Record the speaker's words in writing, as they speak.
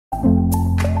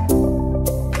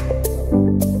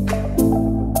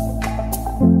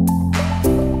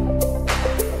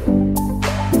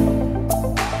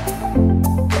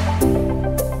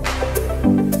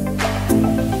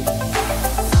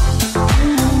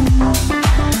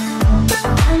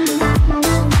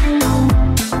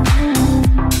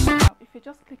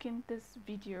watching this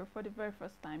video for the very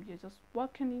first time, you're just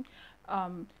walking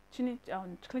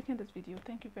clicking this video,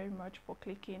 thank you very much for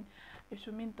clicking. It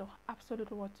will mean the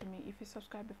absolute world to me if you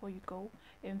subscribe before you go.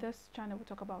 In this channel we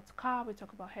talk about car, we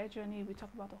talk about hair journey, we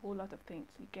talk about a whole lot of things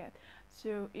you get.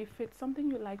 So if it's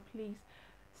something you like, please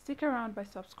stick around by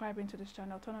subscribing to this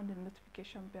channel, turn on the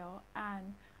notification bell,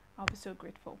 and I'll be so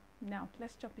grateful. Now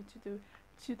let's jump into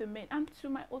the main. And to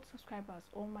my old subscribers,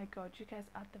 oh my god, you guys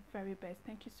are the very best.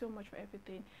 Thank you so much for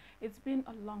everything. It's been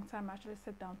a long time I actually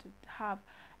sat down to have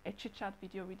a chit chat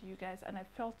video with you guys, and I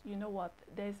felt, you know what,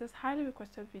 there's this highly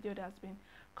requested video that's been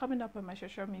coming up on my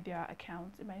social media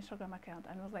account, in my Instagram account,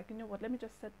 and I was like, you know what, let me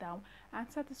just sit down,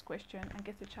 answer this question, and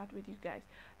get to chat with you guys.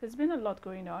 There's been a lot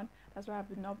going on, that's why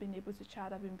I've not been able to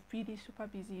chat. I've been really super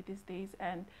busy these days,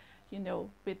 and you know,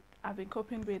 I've been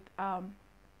coping with a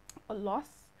loss.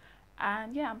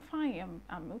 And yeah, I'm fine,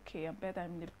 I'm okay, I'm better,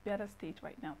 I'm in a better state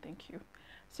right now, thank you.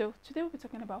 So today we'll be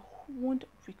talking about wound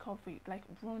recovery, like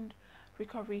wound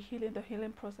recovery, healing, the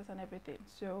healing process and everything.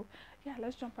 So yeah,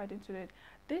 let's jump right into it.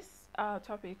 This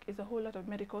topic is a whole lot of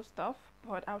medical stuff,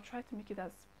 but I'll try to make it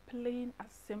as plain, as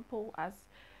simple, as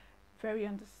very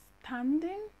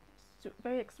understanding, so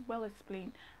very well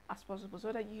explained as possible,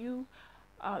 so that you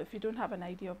if you don't have an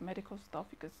idea of medical stuff,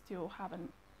 you could still have an,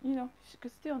 you know, you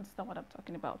could still understand what I'm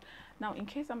talking about. Now, in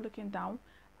case I'm looking down,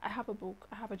 I have a book,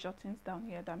 I have a jottings down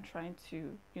here that I'm trying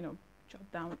to, you know,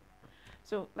 jot down.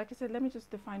 So like I said, let me just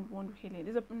define wound healing.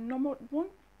 It's a normal wound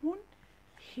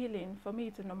healing. For me,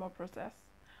 it's a normal process,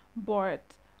 but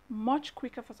much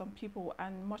quicker for some people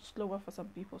and much slower for some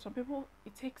people. Some people,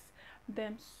 it takes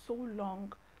them so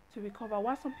long to recover,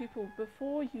 while some people,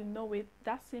 before you know it,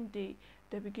 that same day,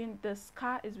 the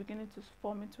scar is beginning to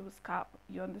form into a scalp.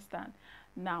 You understand?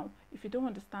 Now, if you don't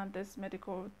understand this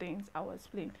medical things, I will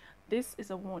explain. This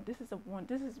is a wound, this is a wound,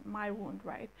 this is my wound,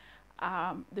 right?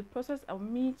 The process of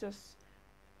me just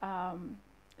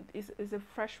is a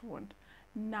fresh wound.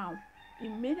 Now,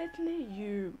 immediately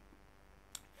you,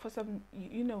 for some,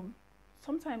 you know,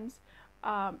 sometimes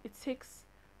it takes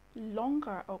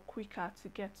longer or quicker to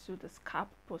get to the scalp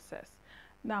process.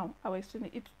 Now I will explain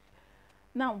it.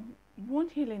 Now,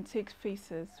 wound healing takes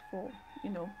phases for,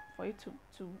 you know, for it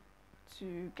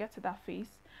to get to that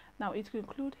phase. Now it will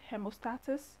include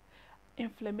hemostasis,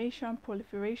 inflammation,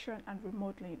 proliferation, and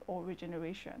remodeling or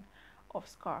regeneration of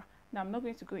scar. Now I'm not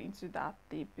going to go into that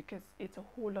deep because it's a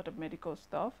whole lot of medical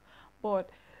stuff, but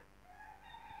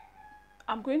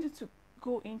I'm going to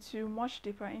go into much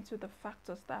deeper into the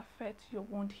factors that affect your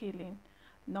wound healing.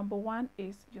 Number one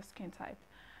is your skin type.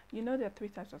 You know there are 3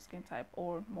 types of skin type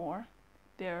or more.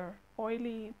 They're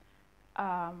oily,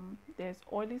 there's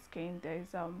oily skin,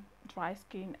 there's dry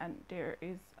skin, and there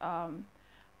is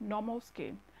normal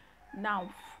skin.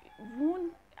 Now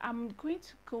wound, I'm going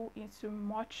to go into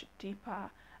much deeper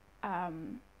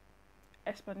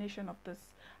explanation of this,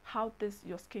 how this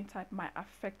your skin type might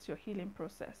affect your healing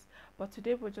process, but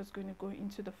today we're just going to go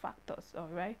into the factors. All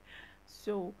right,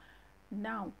 so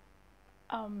now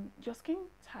your skin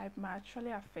type might actually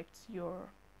affect your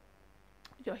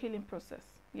healing process.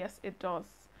 Yes, it does,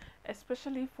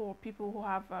 especially for people who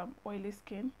have oily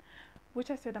skin, which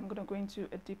I said I'm going to go into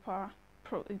a deeper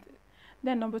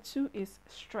then number 2 is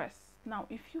stress. Now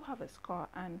if you have a scar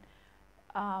and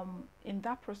in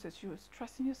that process you're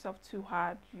stressing yourself too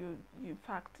hard, you in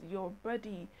fact your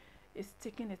body is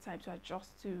taking the time to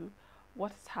adjust to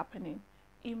what's happening,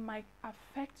 it might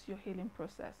affect your healing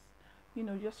process. You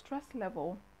know, your stress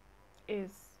level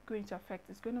is going to affect,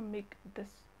 it's going to make the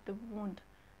wound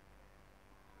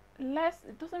less,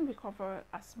 it doesn't recover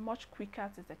as much quicker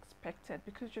as is expected,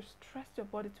 because you've stressed your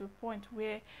body to a point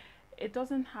where it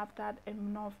doesn't have that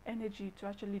enough energy to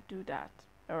actually do that.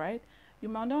 All right, you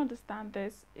might not understand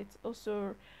this. It's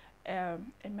also a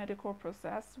medical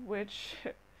process, which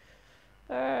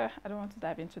I don't want to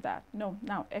dive into that. No.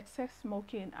 Now, excess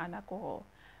smoking and alcohol.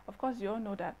 Of course, you all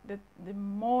know that the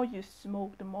more you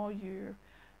smoke, the more you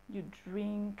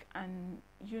drink, and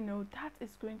you know that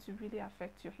is going to really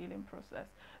affect your healing process.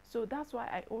 So that's why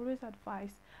I always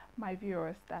advise my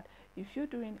viewers that if you're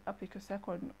doing a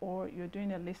picosecond or you're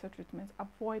doing a laser treatment,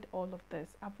 avoid all of this.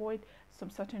 Avoid some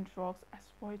certain drugs,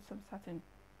 avoid some certain,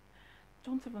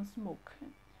 don't even smoke.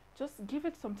 Just give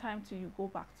it some time till you go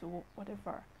back to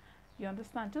whatever. You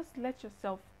understand? Just let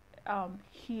yourself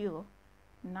heal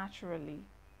naturally.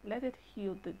 Let it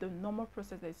heal the normal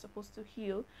process that it's supposed to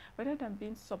heal, rather than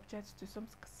being subject to some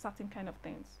certain kind of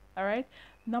things. All right,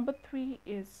 number 3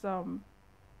 is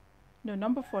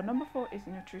number 4 is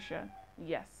nutrition.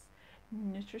 Yes,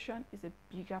 nutrition is a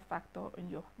bigger factor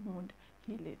in your wound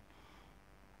healing.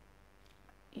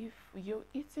 If you're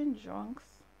eating junks,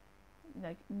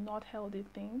 like not healthy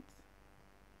things,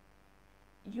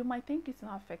 you might think it's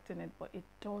not affecting it, but it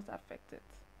does affect it.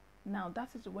 Now that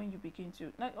is when you begin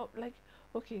to like, oh, like,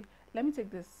 okay, let me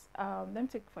take this, let me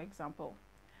take for example,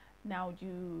 now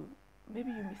you, maybe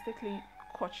you mistakenly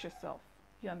cut yourself,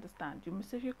 you understand, you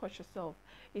mistakenly cut yourself,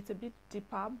 it's a bit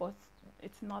deeper, but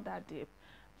it's not that deep,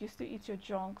 you still eat your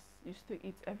junks, you still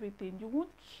eat everything, you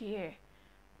won't care.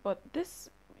 But this,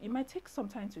 it might take some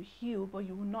time to heal, but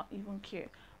you will not even care.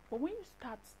 But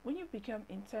when you become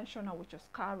intentional with your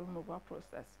scar removal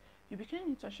process, you become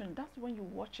intentional, that's when you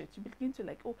watch it, you begin to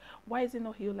like, oh, why is it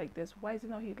not healed like this, why is it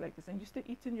not healed like this, and you're still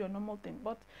eating your normal thing.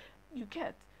 But you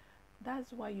get,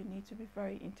 that's why you need to be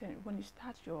very intentional when you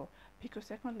start your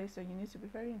picosecond laser. You need to be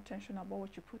very intentional about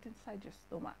what you put inside your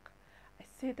stomach. I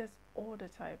say this all the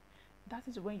time. That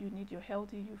is when you need your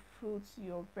healthy, your fruits,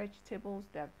 your vegetables.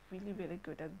 They're really, really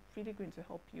good. They're really going to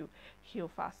help you heal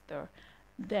faster.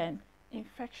 Then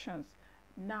infections.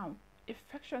 Now,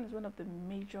 infection is one of the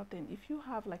major things. If you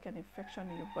have like an infection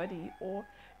in your body, or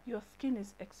your skin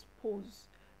is exposed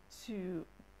to,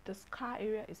 the scar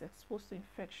area is exposed to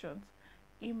infections,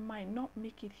 it might not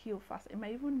make it heal fast. It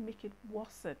might even make it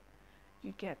worsen.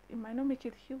 You get, it might not make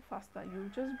it heal faster. You'll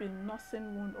just be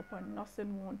nursing wound upon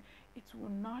nursing wound. It will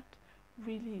not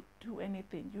really do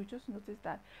anything. You just notice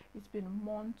that it's been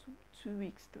months, 2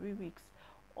 weeks, 3 weeks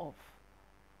of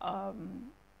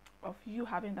you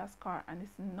having that scar, and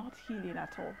it's not healing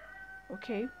at all.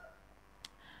 Okay,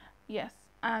 yes.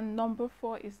 And number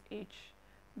 4 is age.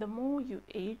 The more you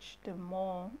age, the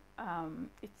more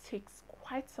it takes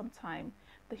quite some time.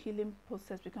 The healing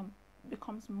process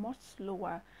becomes much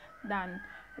slower than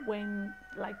when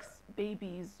like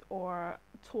babies or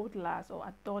toddlers or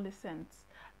adolescents.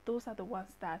 Those are the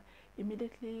ones that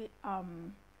immediately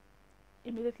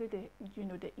they, you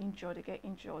know, they get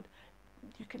injured,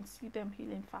 you can see them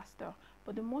healing faster.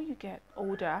 But the more you get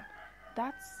older,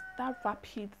 that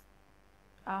rapid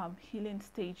healing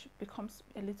stage becomes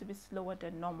a little bit slower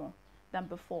than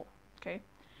before. Okay.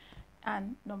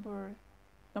 And number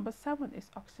 7 is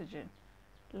oxygen.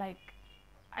 Like,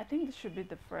 I think this should be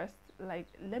the first. Like,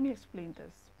 let me explain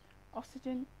this.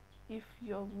 Oxygen, if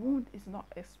your wound is not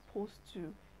exposed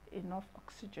to enough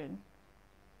oxygen,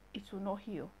 it will not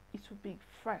heal. It will be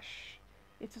fresh.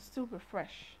 It will still be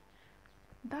fresh.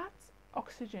 That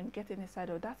oxygen getting inside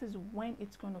of that is when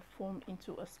it's going to form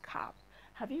into a scar.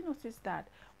 Have you noticed that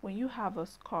when you have a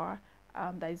scar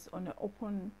that is on the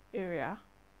open area,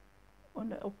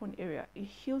 it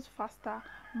heals faster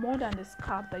more than the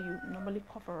scar that you normally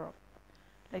cover up?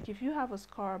 Like if you have a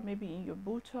scar maybe in your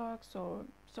buttocks or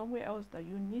somewhere else that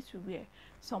you need to wear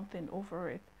something over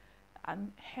it,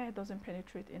 and hair doesn't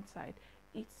penetrate inside,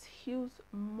 it heals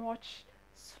much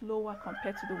slower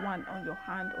compared to the one on your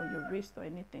hand or your wrist or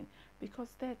anything, because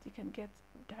that you can get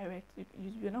direct,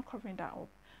 you're not covering that up,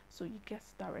 so you get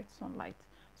direct sunlight.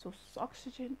 So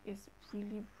oxygen is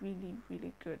really, really,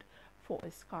 really good for a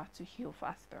scar to heal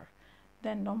faster.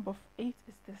 Then number 8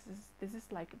 is this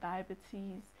is like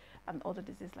diabetes and other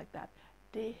diseases like that.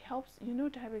 They help, you know,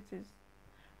 diabetes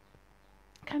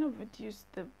kind of reduce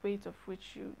the rate of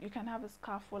which you can have a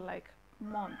scar for like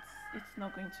months. It's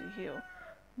not going to heal.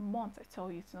 Months, I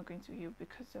tell you, it's not going to heal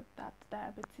because of that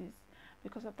diabetes,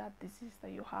 because of that disease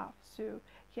that you have. So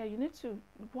yeah, you need to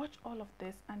watch all of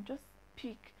this and just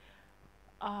pick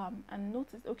and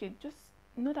notice, okay, just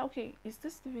know that, okay, is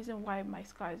this the reason why my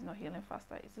scar is not healing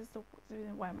faster? Is this the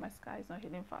reason why my scar is not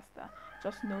healing faster?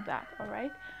 Just know that. All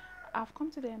right, I've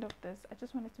come to the end of this. I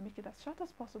just wanted to make it as short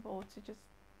as possible to just,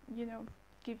 you know,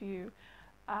 give you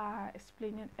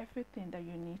explaining everything that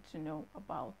you need to know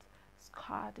about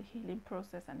scar, the healing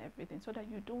process and everything, so that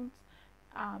you don't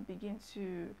begin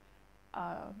to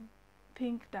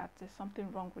think that there's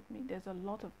something wrong with me. There's a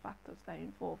lot of factors that are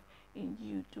involved in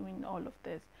you doing all of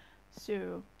this.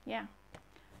 So yeah,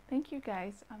 thank you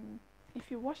guys.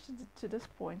 If you watched it to this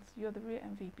point, you're the real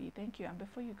MVP. Thank you. And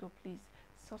before you go, please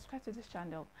subscribe to this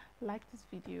channel, like this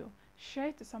video, share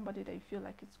it to somebody that you feel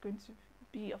like it's going to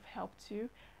be of help to,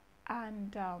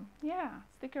 and yeah,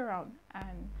 stick around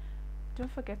and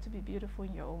don't forget to be beautiful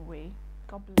in your own way.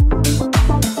 God bless.